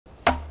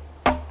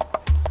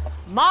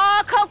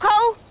Ma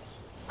Coco?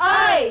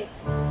 Aye.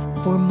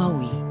 For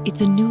Moe,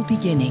 it's a new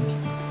beginning.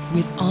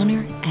 With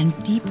honor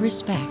and deep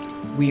respect,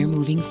 we're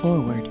moving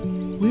forward.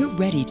 We're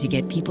ready to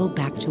get people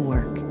back to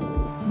work.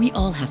 We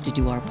all have to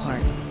do our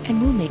part,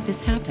 and we'll make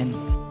this happen.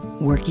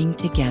 Working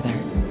together.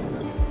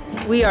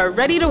 We are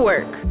ready to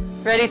work.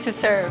 Ready to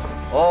serve.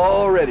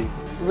 All ready.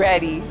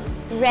 Ready.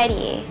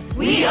 Ready.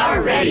 We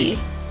are ready.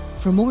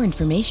 For more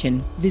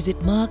information, visit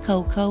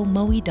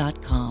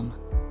macocomoe.com.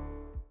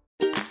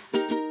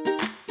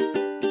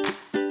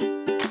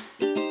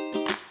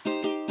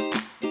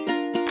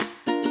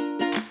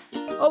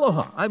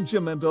 Aloha, I'm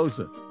Jim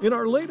Mendoza. In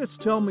our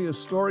latest Tell Me a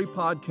Story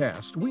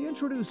podcast, we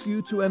introduce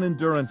you to an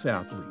endurance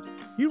athlete.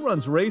 He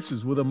runs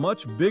races with a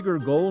much bigger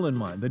goal in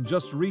mind than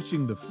just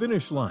reaching the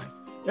finish line.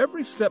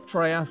 Every step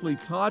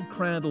triathlete Todd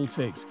Crandall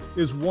takes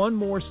is one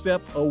more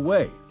step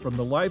away from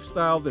the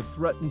lifestyle that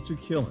threatened to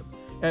kill him.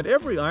 And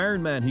every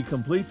Ironman he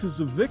completes is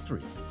a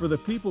victory for the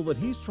people that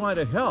he's trying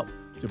to help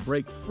to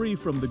break free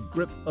from the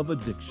grip of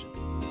addiction.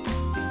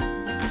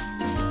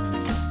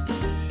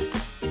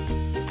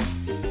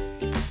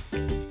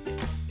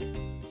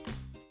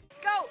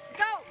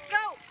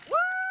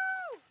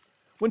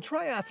 When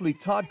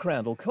triathlete Todd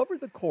Crandall covered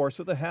the course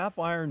of the Half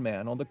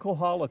Ironman on the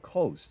Kohala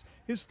coast,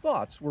 his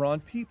thoughts were on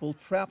people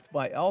trapped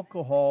by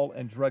alcohol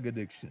and drug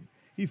addiction.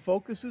 He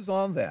focuses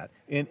on that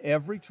in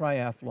every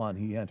triathlon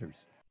he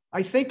enters.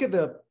 I think of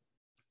the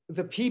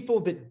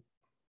people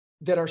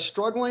that are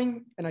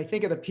struggling, and I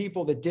think of the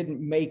people that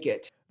didn't make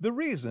it. The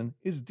reason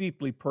is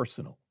deeply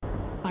personal.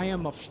 I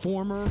am a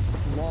former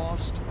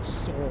lost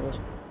soul,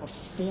 a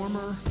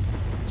former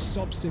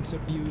substance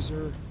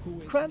abuser who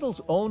is...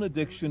 Crandall's own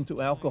addiction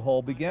to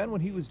alcohol began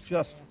when he was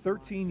just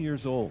 13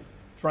 years old,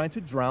 trying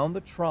to drown the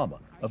trauma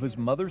of his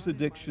mother's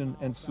addiction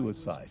and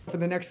suicide. For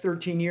the next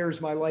 13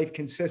 years, my life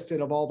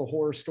consisted of all the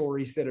horror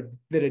stories that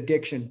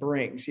addiction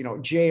brings,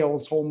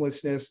 jails,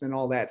 homelessness, and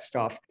all that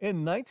stuff.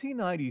 In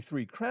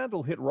 1993,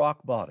 Crandall hit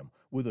rock bottom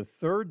with a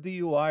third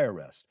DUI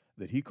arrest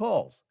that he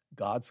calls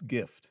God's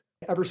gift.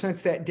 Ever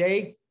since that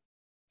day,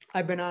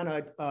 I've been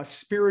on a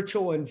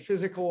spiritual and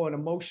physical and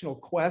emotional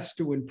quest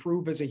to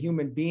improve as a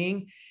human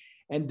being.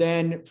 And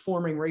then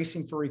forming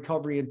Racing for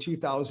Recovery in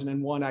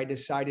 2001, I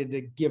decided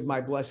to give my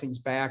blessings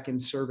back in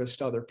service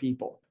to other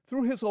people.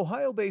 Through his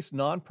Ohio-based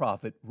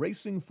nonprofit,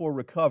 Racing for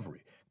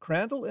Recovery,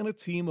 Crandall and a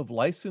team of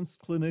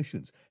licensed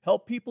clinicians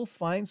help people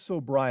find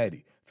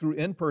sobriety through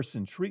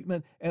in-person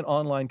treatment and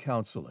online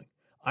counseling.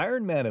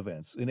 Ironman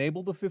events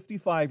enable the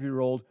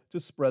 55-year-old to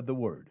spread the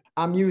word.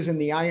 I'm using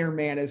the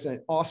Ironman as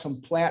an awesome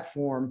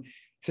platform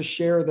to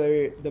share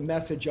the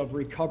message of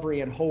recovery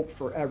and hope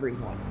for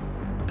everyone.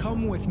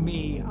 Come with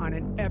me on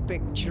an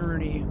epic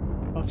journey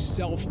of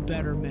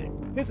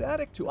self-betterment. His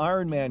Addict to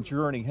Ironman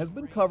journey has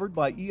been covered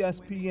by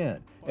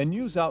ESPN and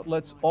news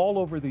outlets all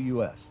over the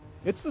U.S.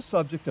 It's the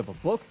subject of a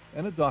book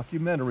and a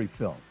documentary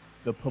film.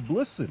 The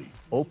publicity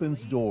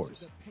opens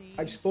doors.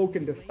 I've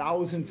spoken to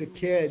thousands of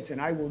kids, and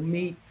I will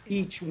meet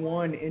each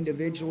one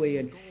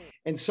individually.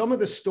 And some of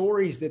the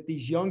stories that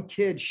these young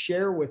kids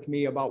share with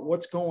me about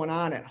what's going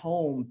on at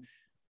home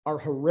are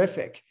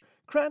horrific.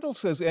 Crandall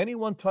says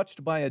anyone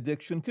touched by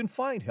addiction can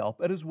find help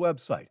at his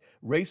website,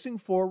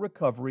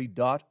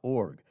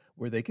 racingforrecovery.org,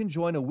 where they can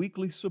join a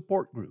weekly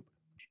support group.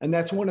 And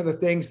that's one of the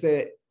things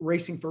that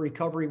Racing for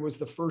Recovery was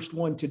the first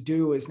one to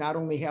do, is not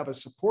only have a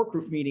support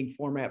group meeting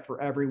format for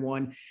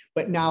everyone,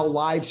 but now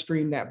live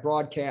stream that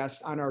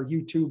broadcast on our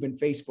YouTube and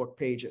Facebook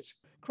pages.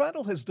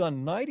 Crandall has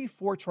done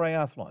 94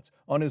 triathlons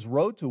on his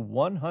road to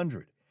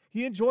 100.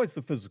 He enjoys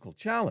the physical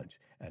challenge,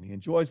 and he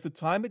enjoys the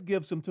time it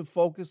gives him to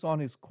focus on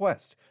his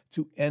quest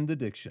to end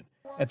addiction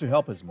and to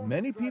help as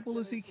many people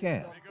as he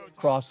can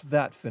cross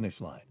that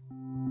finish line.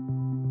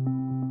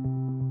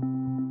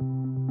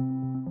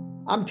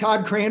 I'm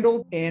Todd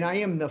Crandall, and I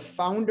am the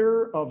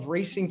founder of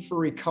Racing for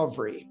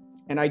Recovery.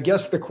 And I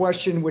guess the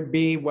question would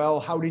be, well,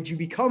 how did you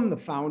become the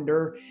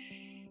founder?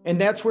 And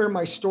that's where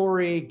my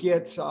story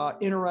gets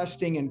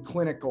interesting and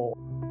clinical.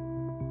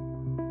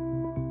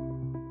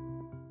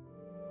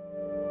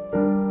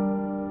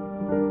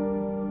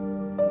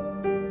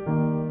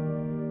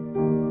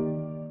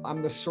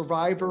 I'm the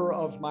survivor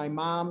of my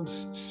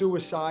mom's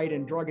suicide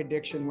and drug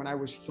addiction when I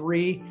was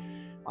 3.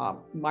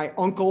 My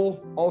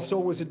uncle also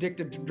was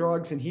addicted to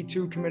drugs, and he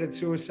too committed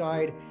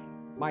suicide.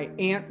 My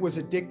aunt was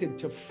addicted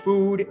to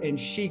food, and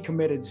she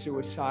committed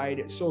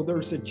suicide. So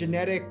there's a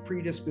genetic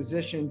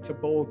predisposition to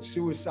both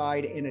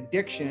suicide and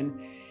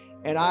addiction.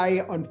 And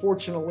I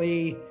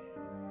unfortunately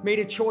made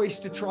a choice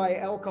to try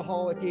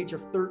alcohol at the age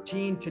of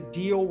 13 to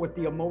deal with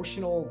the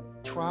emotional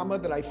trauma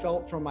that I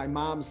felt from my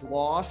mom's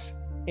loss.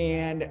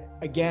 And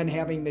again,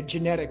 having the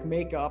genetic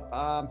makeup,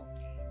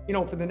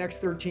 for the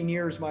next 13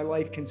 years, my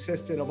life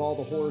consisted of all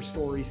the horror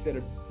stories that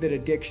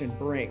addiction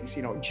brings,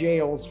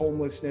 jails,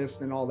 homelessness,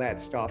 and all that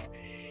stuff.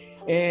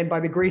 And by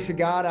the grace of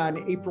God,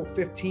 on April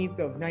 15th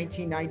of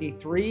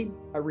 1993,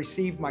 I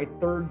received my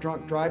 3rd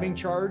drunk driving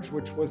charge,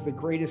 which was the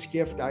greatest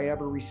gift I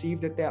ever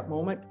received at that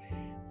moment.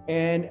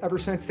 And ever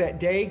since that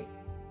day,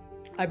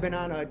 I've been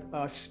on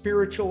a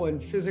spiritual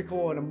and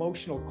physical and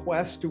emotional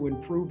quest to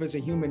improve as a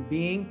human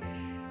being.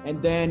 And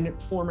then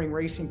forming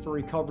Racing for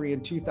Recovery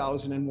in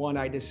 2001,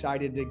 I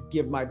decided to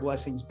give my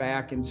blessings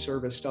back in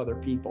service to other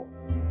people.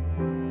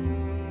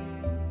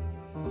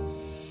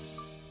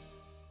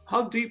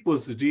 How deep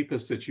was the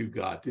deepest that you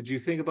got? Did you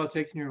think about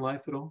taking your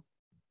life at all?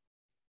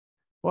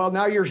 Well,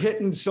 now you're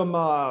hitting some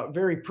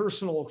very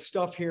personal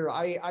stuff here.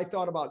 I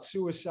thought about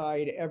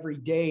suicide every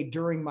day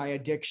during my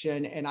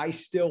addiction, and I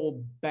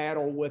still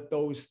battle with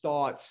those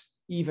thoughts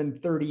even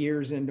 30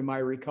 years into my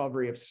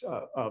recovery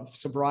of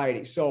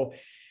sobriety. So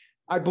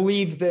I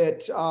believe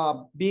that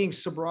being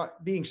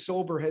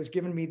sober has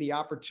given me the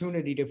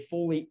opportunity to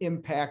fully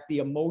impact the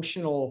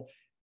emotional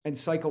and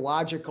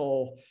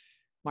psychological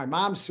my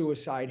mom's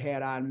suicide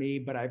had on me,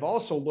 but I've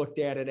also looked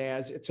at it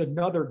as it's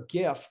another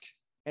gift.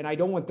 And I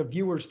don't want the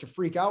viewers to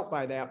freak out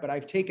by that, but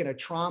I've taken a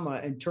trauma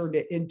and turned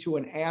it into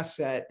an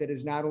asset that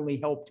has not only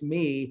helped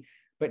me,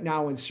 but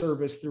now in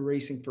service through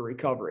Racing for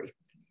Recovery.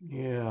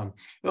 Yeah.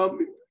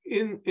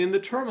 In the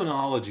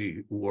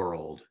terminology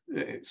world,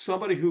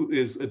 somebody who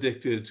is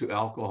addicted to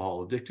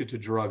alcohol, addicted to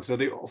drugs, are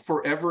they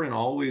forever and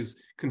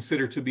always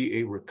considered to be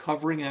a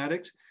recovering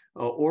addict,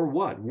 or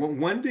what?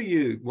 When do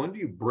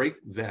you break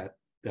that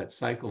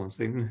cycle and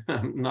say,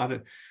 I'm not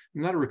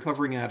a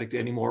recovering addict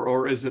anymore,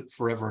 or is it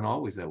forever and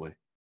always that way?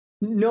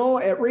 No,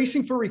 at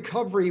Racing for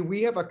Recovery,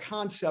 we have a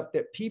concept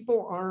that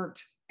people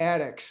aren't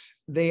addicts.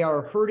 They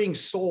are hurting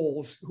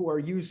souls who are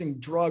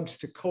using drugs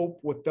to cope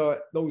with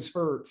those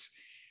hurts.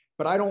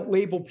 But I don't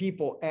label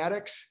people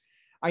addicts.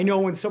 I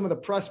know in some of the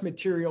press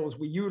materials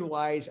we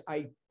utilize,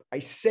 I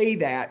say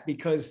that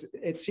because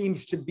it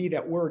seems to be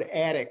that word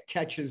addict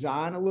catches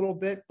on a little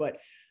bit, but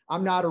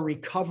I'm not a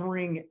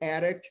recovering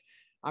addict.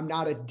 I'm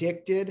not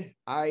addicted.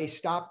 I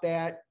stopped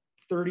that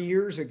 30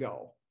 years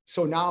ago.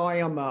 So now I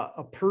am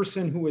a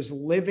person who is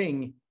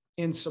living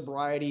in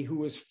sobriety,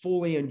 who is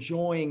fully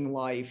enjoying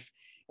life.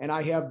 And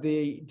I have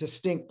the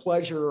distinct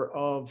pleasure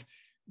of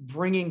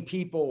bringing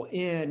people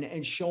in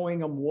and showing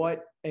them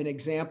what an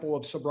example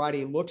of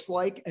sobriety looks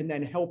like, and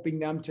then helping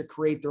them to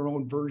create their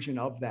own version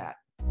of that.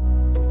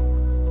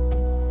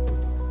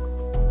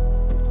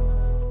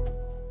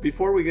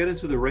 Before we get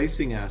into the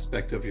racing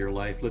aspect of your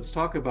life, let's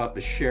talk about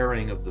the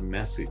sharing of the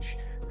message.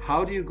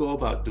 How do you go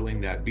about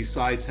doing that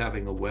besides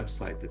having a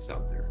website that's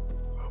out there?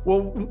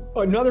 Well,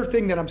 another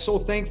thing that I'm so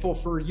thankful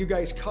for you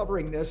guys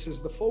covering this is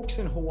the folks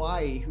in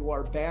Hawaii who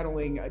are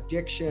battling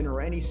addiction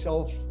or any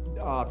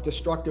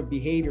self-destructive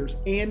behaviors,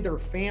 and their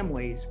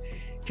families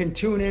can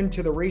tune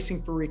into the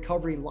Racing for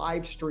Recovery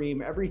live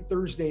stream every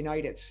Thursday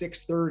night at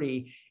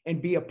 6:30 and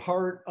be a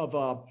part of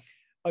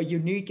a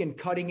unique and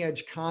cutting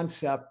edge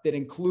concept that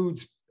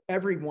includes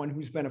everyone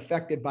who's been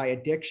affected by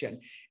addiction.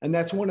 And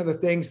that's one of the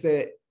things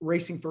that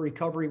Racing for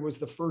Recovery was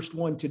the first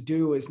one to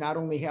do, is not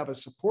only have a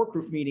support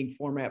group meeting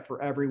format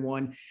for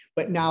everyone,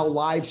 but now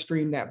live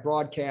stream that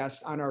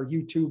broadcast on our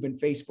YouTube and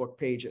Facebook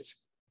pages.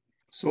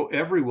 So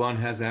everyone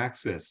has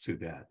access to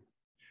that.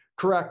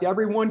 Correct.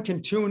 Everyone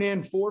can tune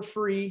in for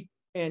free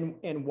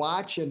and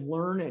watch and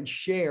learn and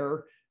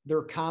share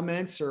their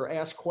comments or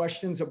ask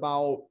questions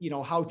about,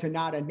 how to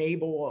not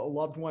enable a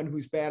loved one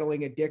who's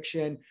battling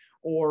addiction,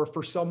 or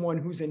for someone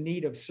who's in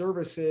need of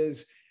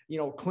services,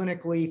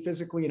 clinically,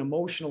 physically, and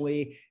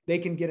emotionally. They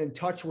can get in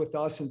touch with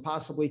us and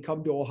possibly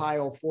come to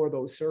Ohio for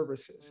those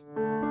services.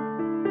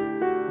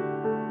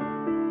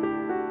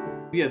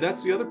 Yeah,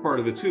 that's the other part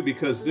of it too,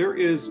 because there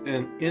is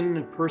an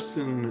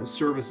in-person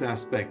service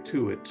aspect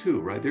to it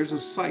too, right? There's a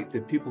site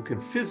that people can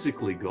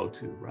physically go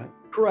to, right?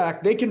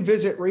 Correct. They can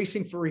visit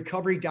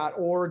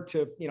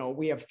racingforrecovery.org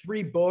we have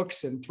 3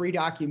 books and 3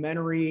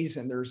 documentaries,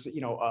 and there's,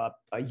 a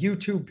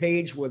YouTube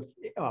page with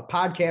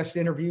podcast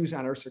interviews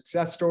on our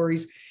success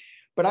stories.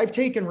 But I've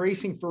taken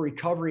Racing for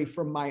Recovery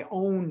from my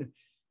own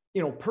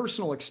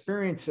personal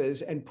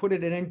experiences and put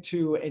it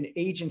into an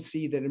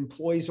agency that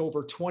employs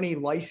over 20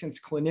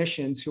 licensed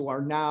clinicians who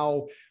are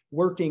now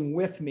working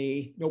with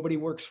me. Nobody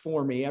works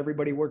for me.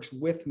 Everybody works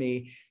with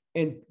me,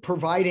 and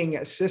providing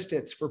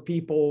assistance for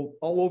people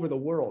all over the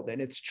world.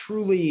 And it's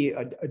truly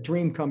a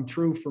dream come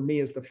true for me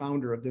as the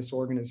founder of this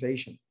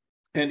organization.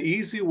 An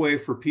easy way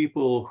for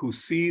people who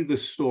see the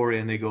story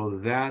and they go,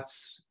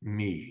 that's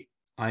me,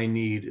 I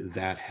need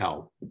that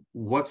help.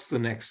 What's the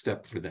next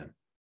step for them?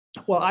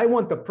 Well, I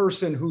want the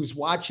person who's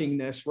watching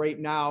this right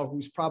now,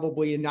 who's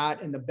probably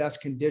not in the best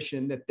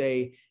condition that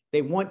they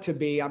want to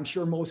be. I'm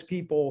sure most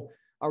people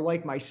are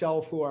like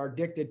myself, who are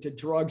addicted to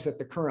drugs at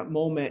the current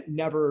moment,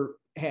 never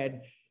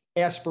had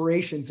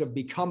aspirations of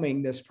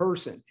becoming this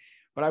person.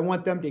 But I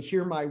want them to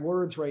hear my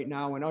words right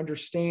now and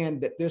understand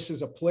that this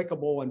is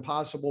applicable and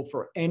possible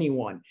for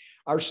anyone.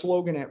 Our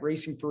slogan at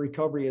Racing for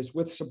Recovery is,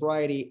 with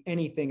sobriety,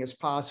 anything is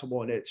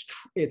possible. And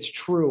it's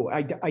true.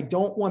 I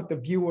don't want the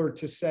viewer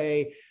to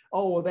say,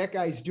 oh, well, that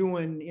guy's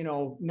doing,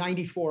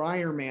 94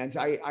 Ironmans.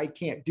 I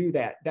can't do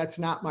that. That's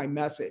not my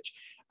message.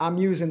 I'm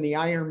using the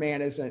Ironman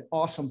as an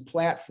awesome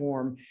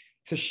platform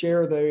to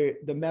share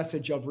the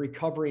message of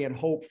recovery and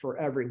hope for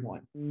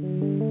everyone.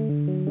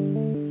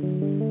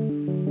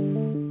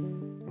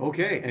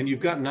 Okay, and you've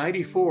got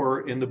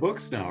 94 in the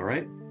books now,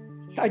 right?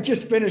 I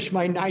just finished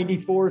my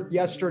 94th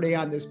yesterday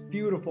on this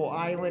beautiful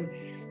island.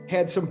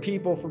 Had some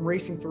people from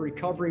Racing for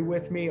Recovery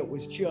with me. It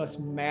was just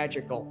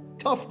magical.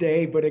 Tough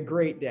day, but a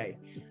great day.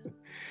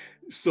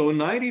 So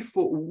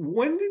 94,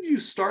 when did you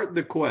start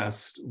the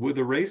quest with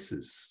the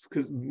races?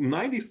 Because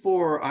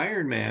 94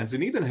 Ironmans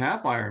and even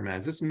half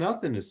Ironmans, it's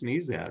nothing to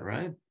sneeze at,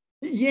 right?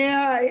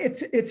 Yeah,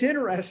 it's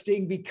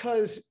interesting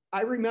because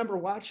I remember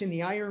watching the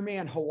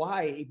Ironman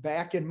Hawaii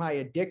back in my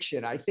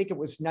addiction. I think it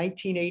was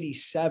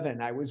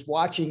 1987. I was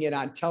watching it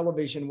on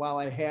television while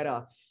I had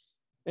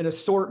an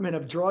assortment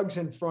of drugs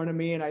in front of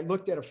me. And I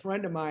looked at a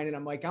friend of mine and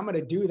I'm like, I'm going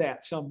to do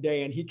that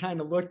someday. And he kind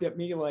of looked at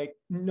me like,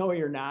 no,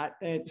 you're not.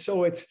 And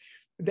so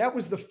that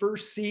was the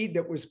first seed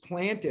that was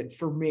planted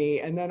for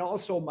me. And then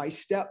also my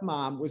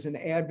stepmom was an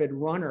avid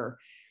runner.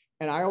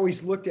 And I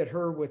always looked at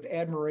her with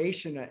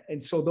admiration.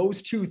 And so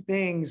those two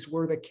things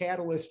were the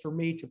catalyst for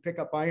me to pick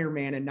up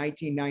Ironman in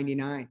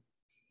 1999.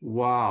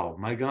 Wow,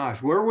 my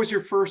gosh. Where was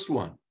your first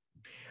one?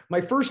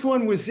 My first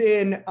one was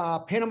in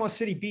Panama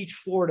City Beach,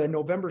 Florida,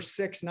 November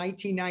 6,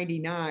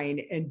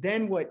 1999. And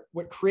then what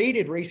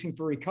created Racing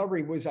for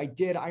Recovery was I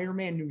did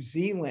Ironman New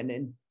Zealand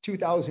in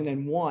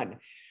 2001.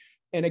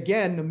 And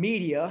again, the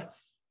media,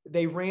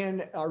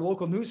 our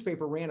local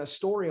newspaper ran a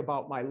story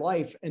about my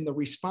life, and the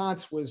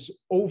response was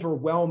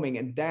overwhelming.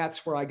 And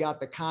that's where I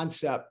got the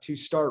concept to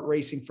start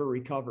Racing for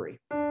Recovery.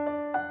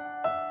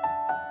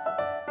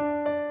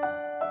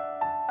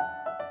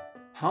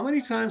 How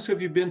many times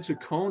have you been to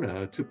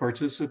Kona to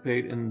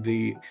participate in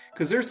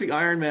because there's the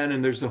Ironman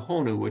and there's the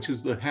Honu, which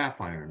is the half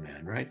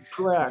Ironman, right?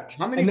 Correct.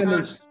 How many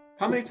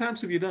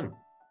times have you done them?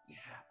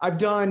 I've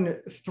done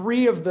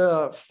 3 of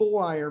the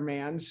full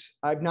Ironmans.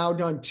 I've now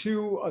done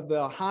 2 of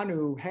the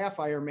Honu half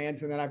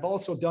Ironmans. And then I've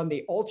also done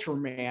the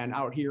Ultraman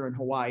out here in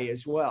Hawaii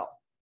as well.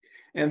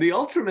 And the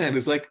Ultraman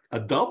is like a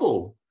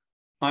double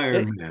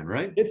Ironman,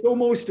 right? It's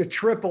almost a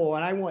triple,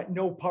 and I want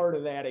no part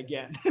of that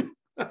again.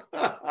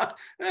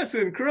 That's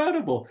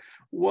incredible.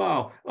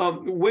 Wow.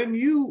 When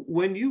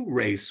you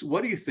race,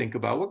 what do you think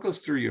about? What goes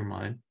through your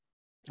mind?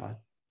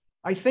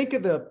 I think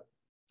of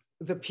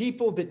the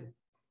people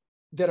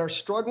that are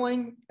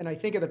struggling, and I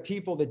think of the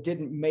people that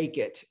didn't make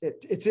it.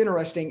 It's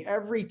interesting.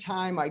 Every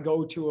time I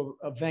go to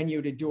a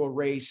venue to do a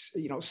race,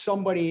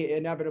 somebody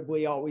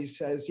inevitably always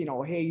says,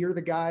 hey, you're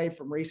the guy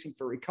from Racing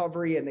for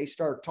Recovery. And they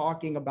start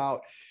talking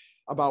about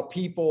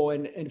people.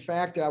 And in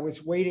fact, I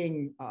was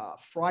waiting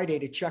Friday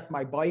to check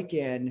my bike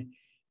in,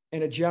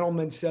 and a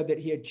gentleman said that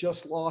he had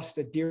just lost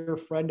a dear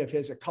friend of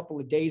his a couple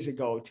of days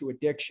ago to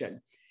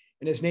addiction.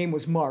 And his name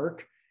was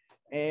Mark.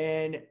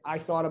 And I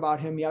thought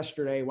about him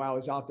yesterday while I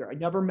was out there. I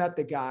never met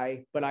the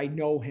guy, but I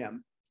know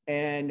him.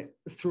 And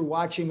through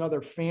watching other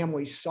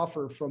families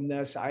suffer from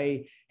this,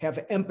 I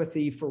have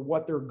empathy for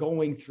what they're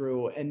going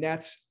through. And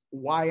that's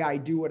why I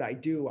do what I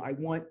do. I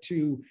want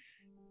to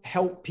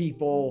help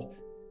people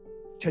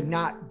to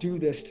not do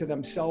this to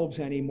themselves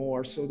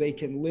anymore so they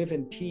can live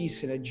in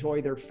peace and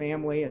enjoy their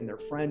family and their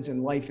friends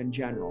and life in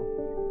general.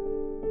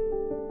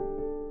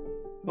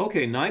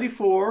 Okay,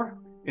 94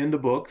 in the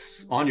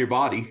books on your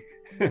body.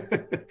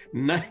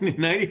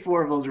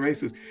 94 of those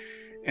races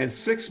and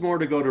 6 more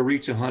to go to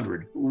reach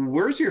 100.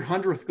 Where's your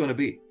 100th going to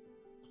be?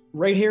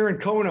 Right here in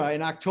Kona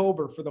in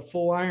October for the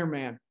full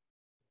Ironman.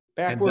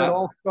 Back where it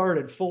all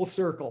started, full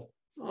circle.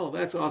 Oh,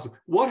 that's awesome.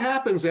 What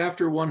happens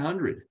after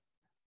 100?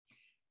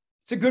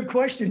 It's a good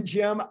question,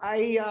 Jim.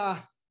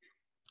 I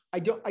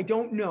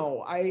don't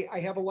know. I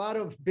have a lot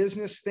of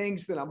business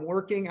things that I'm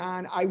working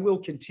on. I will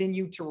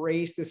continue to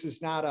race. This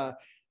is not a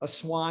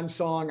swan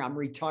song. I'm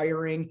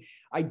retiring.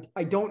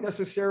 I don't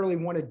necessarily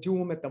want to do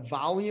them at the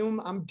volume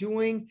I'm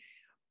doing,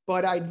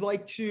 but I'd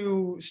like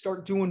to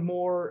start doing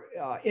more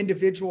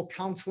individual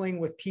counseling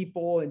with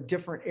people in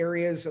different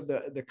areas of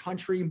the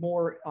country,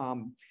 more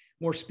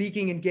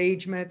speaking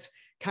engagements,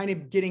 kind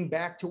of getting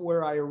back to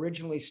where I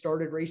originally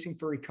started Racing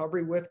for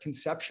Recovery with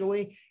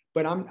conceptually,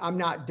 but I'm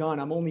not done.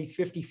 I'm only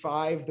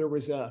 55. There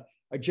was a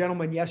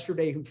gentleman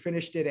yesterday who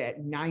finished it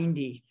at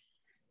 90.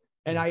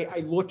 And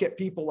I look at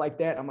people like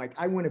that. I'm like,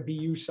 I want to be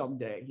you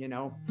someday,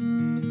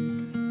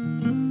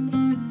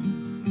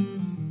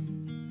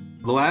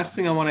 The last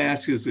thing I want to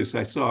ask you is this.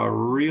 I saw a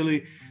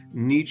really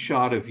neat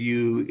shot of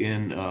you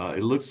in,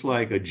 it looks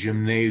like a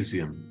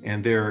gymnasium,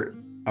 and there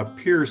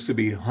appears to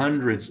be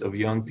hundreds of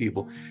young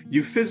people.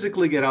 You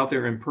physically get out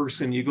there in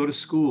person, you go to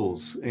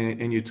schools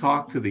and you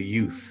talk to the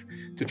youth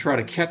to try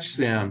to catch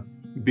them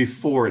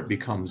before it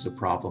becomes a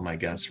problem, I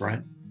guess,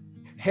 right?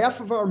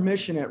 Half of our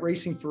mission at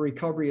Racing for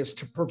Recovery is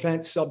to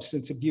prevent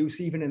substance abuse,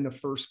 even in the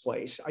first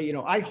place.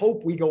 I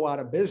hope we go out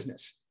of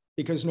business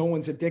because no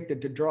one's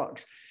addicted to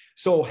drugs.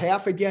 So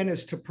half again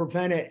is to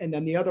prevent it. And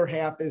then the other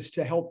half is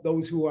to help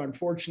those who are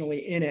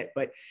unfortunately in it.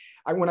 But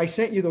when I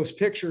sent you those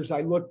pictures,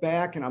 I look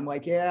back and I'm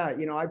like, yeah,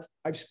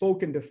 I've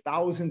spoken to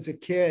thousands of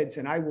kids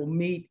and I will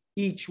meet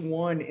each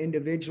one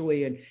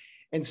individually.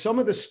 And some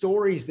of the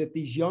stories that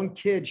these young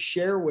kids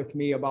share with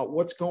me about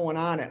what's going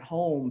on at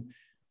home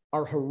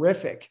are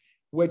horrific,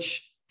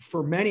 which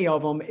for many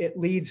of them, it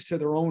leads to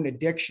their own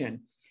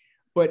addiction.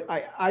 But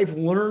I've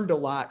learned a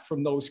lot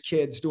from those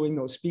kids doing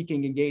those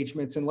speaking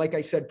engagements. And like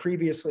I said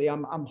previously,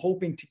 I'm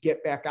hoping to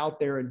get back out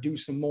there and do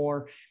some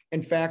more.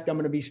 In fact, I'm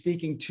going to be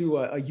speaking to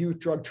a youth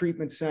drug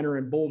treatment center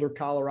in Boulder,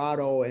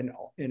 Colorado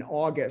in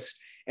August.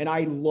 And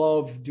I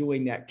love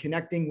doing that.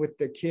 Connecting with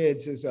the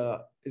kids is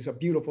a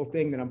beautiful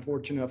thing that I'm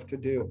fortunate enough to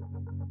do.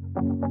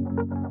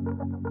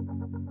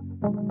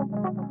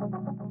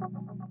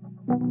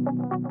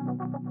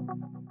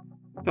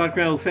 Todd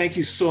Crandall, thank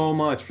you so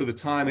much for the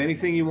time.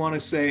 Anything you want to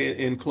say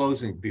in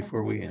closing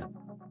before we end?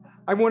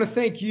 I want to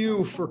thank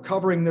you for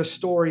covering this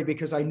story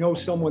because I know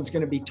someone's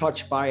going to be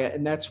touched by it.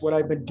 And that's what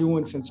I've been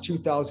doing since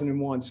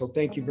 2001. So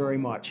thank you very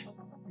much.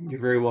 You're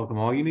very welcome.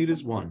 All you need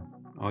is one.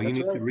 All you That's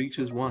need right. to reach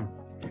is one.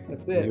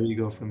 That's And it. there you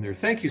go from there.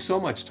 Thank you so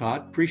much,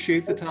 Todd.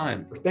 Appreciate the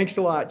time. Thanks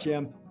a lot,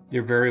 Jim.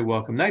 You're very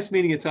welcome. Nice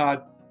meeting you,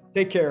 Todd.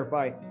 Take care.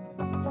 Bye.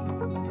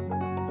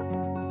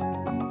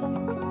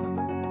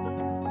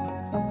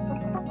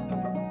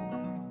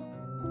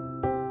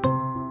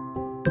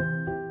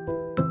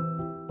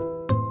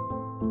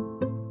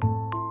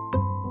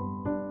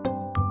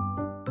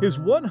 His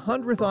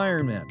 100th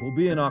Ironman will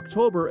be in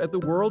October at the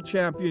World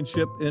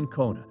Championship in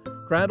Kona.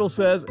 Crandall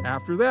says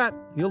after that,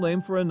 he'll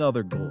aim for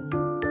another goal.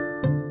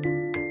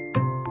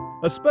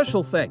 A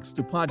special thanks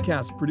to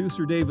podcast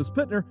producer Davis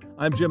Pittner.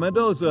 I'm Jim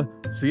Mendoza.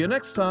 See you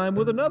next time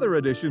with another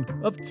edition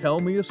of Tell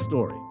Me a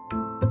Story.